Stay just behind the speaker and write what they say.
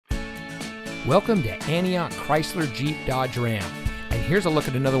Welcome to Antioch Chrysler Jeep Dodge Ram. And here's a look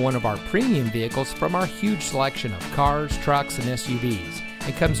at another one of our premium vehicles from our huge selection of cars, trucks, and SUVs.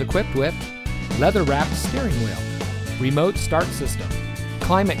 It comes equipped with leather-wrapped steering wheel, remote start system,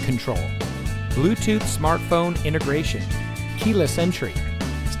 climate control, Bluetooth smartphone integration, keyless entry,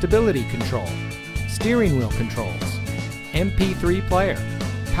 stability control, steering wheel controls, MP3 player,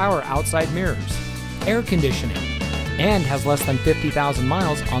 power outside mirrors, air conditioning, and has less than 50,000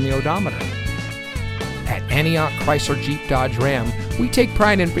 miles on the odometer. At Antioch Chrysler Jeep Dodge Ram, we take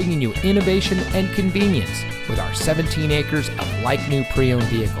pride in bringing you innovation and convenience with our 17 acres of like-new pre-owned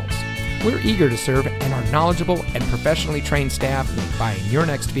vehicles. We're eager to serve, and our knowledgeable and professionally trained staff make buying your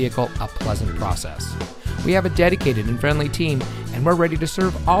next vehicle a pleasant process. We have a dedicated and friendly team, and we're ready to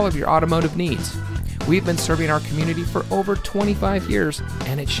serve all of your automotive needs. We've been serving our community for over 25 years,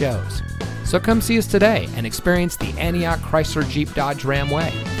 and it shows. So come see us today and experience the Antioch Chrysler Jeep Dodge Ram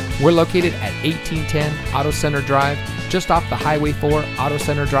way. We're located at 1810 Auto Center Drive, just off the Highway 4 Auto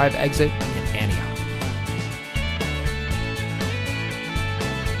Center Drive exit